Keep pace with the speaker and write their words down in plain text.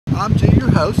I'm G,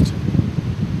 your host.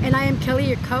 And I am Kelly,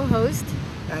 your co-host.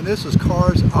 And this is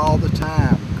Cars All the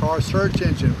Time, car search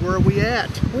engine. Where are we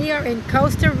at? We are in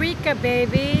Costa Rica,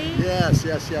 baby. Yes.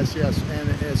 And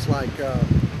it's like,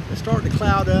 it's starting to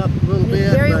cloud up a little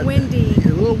bit. Very windy. A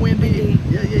little windy.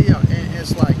 Yeah. And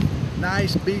it's like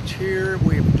nice beach here.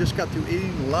 We've just got through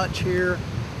eating lunch here.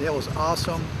 It was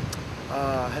awesome.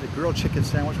 I had a grilled chicken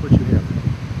sandwich. What'd you have?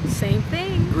 Same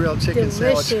thing. Grilled chicken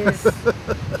Delicious. sandwich.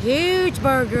 Huge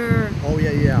burger. Oh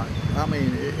yeah. I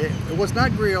mean, it was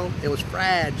not grilled, it was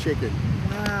fried chicken.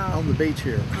 Wow. On the beach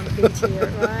here. On the beach here,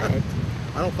 right.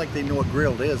 I don't think they know what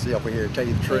grilled is over here, to tell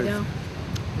you the truth. They don't.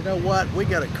 You know what? We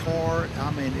got a car.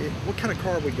 I mean, what kind of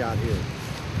car we got here?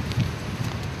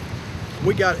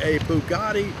 We got a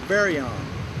Bugatti Veryon.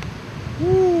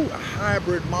 Woo, a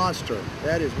hybrid monster.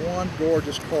 That is one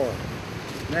gorgeous car.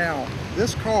 Now,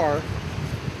 this car, I'll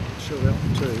show that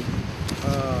one too,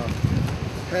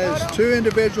 has two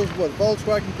individuals with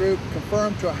Volkswagen Group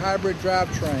confirmed to a hybrid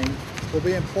drivetrain, will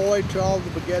be employed to all the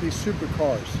Bugatti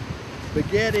supercars.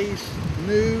 Bugatti's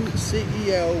new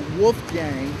CEO,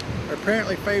 Wolfgang,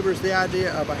 apparently favors the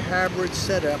idea of a hybrid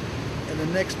setup in the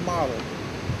next model.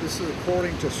 This is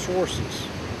according to sources.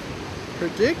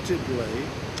 Predictably,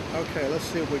 okay, let's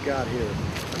see what we got here.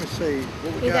 Let me see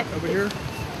what we got over here.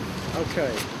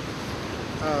 Okay,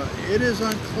 it is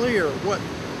unclear what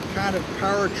kind of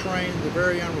powertrain the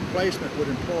Veryon replacement would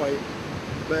employ,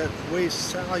 but we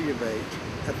salivate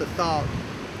at the thought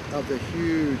of the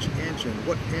huge engine.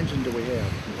 What engine do we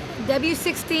have?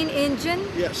 W16 engine.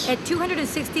 Yes. At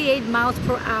 268 miles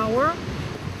per hour.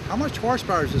 How much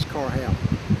horsepower does this car have?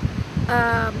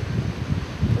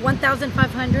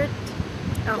 1,500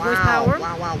 horsepower.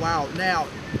 Wow. Now,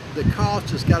 the cost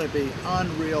has got to be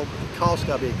unreal. The cost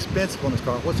got to be expensive on this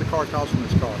car. What's the car cost on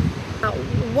this car?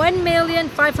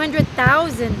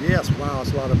 1,500,000. Yes, wow,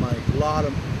 it's a lot of money.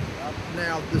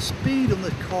 Now, the speed on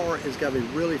this car has got to be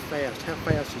really fast. How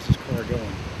fast is this car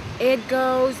going? It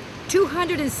goes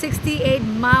 268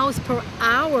 miles per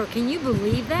hour. Can you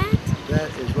believe that? That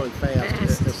is really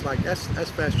fast. It's like, that's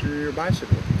faster than your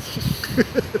bicycle.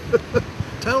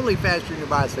 Totally faster than your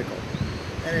bicycle.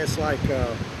 And it's like,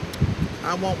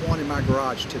 I want one in my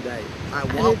garage today. I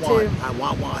want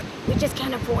one. We just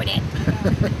can't afford it.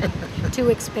 Too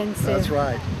expensive. That's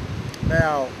right.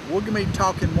 Now, we're going to be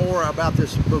talking more about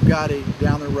this Bugatti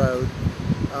down the road.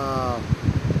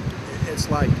 It's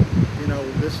like, you know,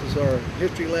 this is our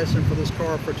history lesson for this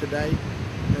car for today.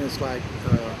 And it's like,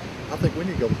 I think we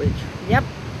need to go to the beach. Yep.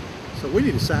 So we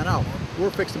need to sign off.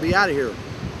 We're fixing to be out of here.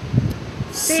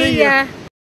 See ya.